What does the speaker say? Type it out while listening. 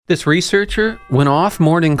This researcher went off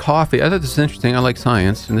morning coffee. I thought this was interesting. I like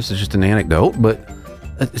science, and this is just an anecdote, but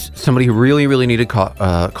somebody who really, really needed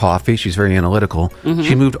coffee. She's very analytical. Mm-hmm.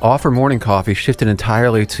 She moved off her morning coffee, shifted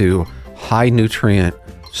entirely to high nutrient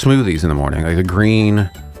smoothies in the morning, like the green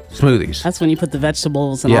smoothies. That's when you put the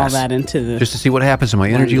vegetables and all that into the... Just to see what happens to my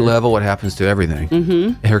energy level, what happens to everything.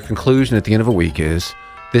 Mm-hmm. Her conclusion at the end of a week is,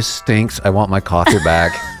 this stinks. I want my coffee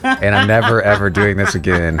back, and I'm never, ever doing this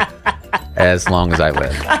again as long as I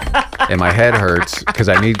live. And my head hurts because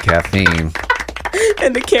I need caffeine.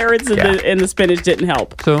 And the carrots and the spinach didn't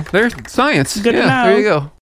help. So there's science. Good to know. There you go.